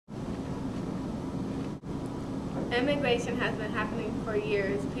Immigration has been happening for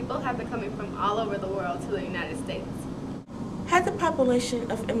years. People have been coming from all over the world to the United States. Half the population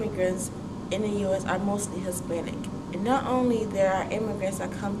of immigrants in the U.S. are mostly Hispanic. And not only there are immigrants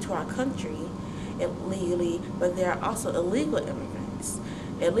that come to our country illegally, but there are also illegal immigrants.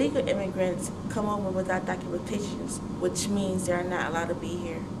 Illegal immigrants come over without documentations, which means they are not allowed to be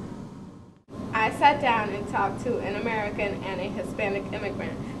here. I sat down and talked to an American and a Hispanic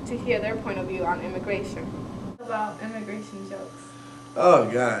immigrant to hear their point of view on immigration. About immigration jokes. Oh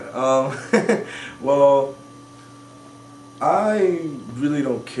God. Well, I really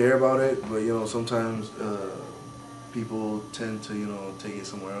don't care about it, but sometimes people tend to take it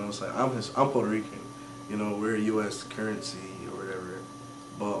somewhere else. Like I'm Puerto Rican, we're U.S. currency or whatever.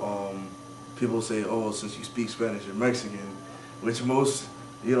 But people say, oh, since you speak Spanish, you're Mexican, which most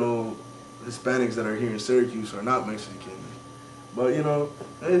Hispanics that are here in Syracuse are not Mexican. But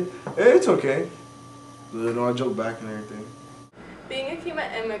it's okay. I joke back and everything. Being a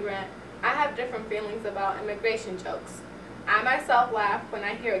Cuban immigrant, I have different feelings about immigration jokes. I myself laugh when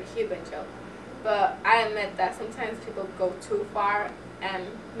I hear a Cuban joke, but I admit that sometimes people go too far and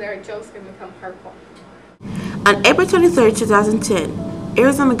their jokes can become hurtful. On April 23, 2010,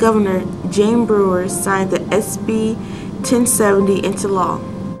 Arizona Governor Jane Brewer signed the SB 1070 into law.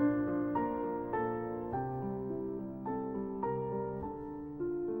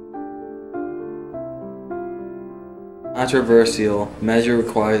 Controversial measure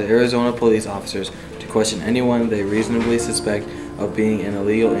requires Arizona police officers to question anyone they reasonably suspect of being an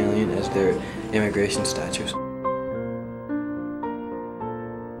illegal alien as their immigration status.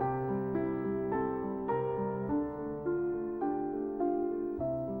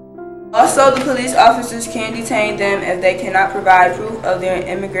 Also, the police officers can detain them if they cannot provide proof of their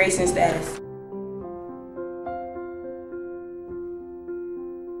immigration status.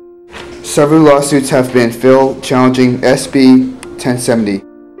 Several lawsuits have been filed challenging SB 1070.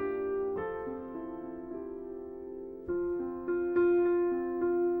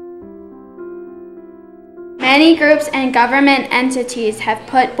 Many groups and government entities have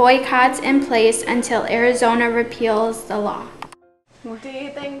put boycotts in place until Arizona repeals the law. Do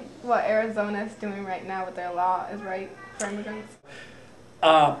you think what Arizona is doing right now with their law is right for immigrants?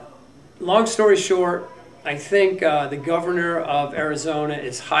 Long story short, I think the governor of Arizona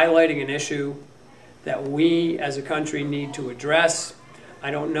is highlighting an issue that we as a country need to address. I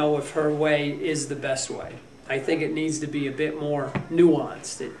don't know if her way is the best way. I think it needs to be a bit more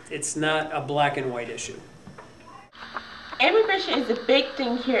nuanced. It's not a black and white issue. Immigration is a big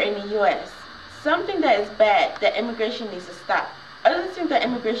thing here in the U.S. Something that is bad that immigration needs to stop. Others think that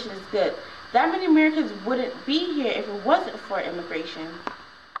immigration is good. That many Americans wouldn't be here if it wasn't for immigration.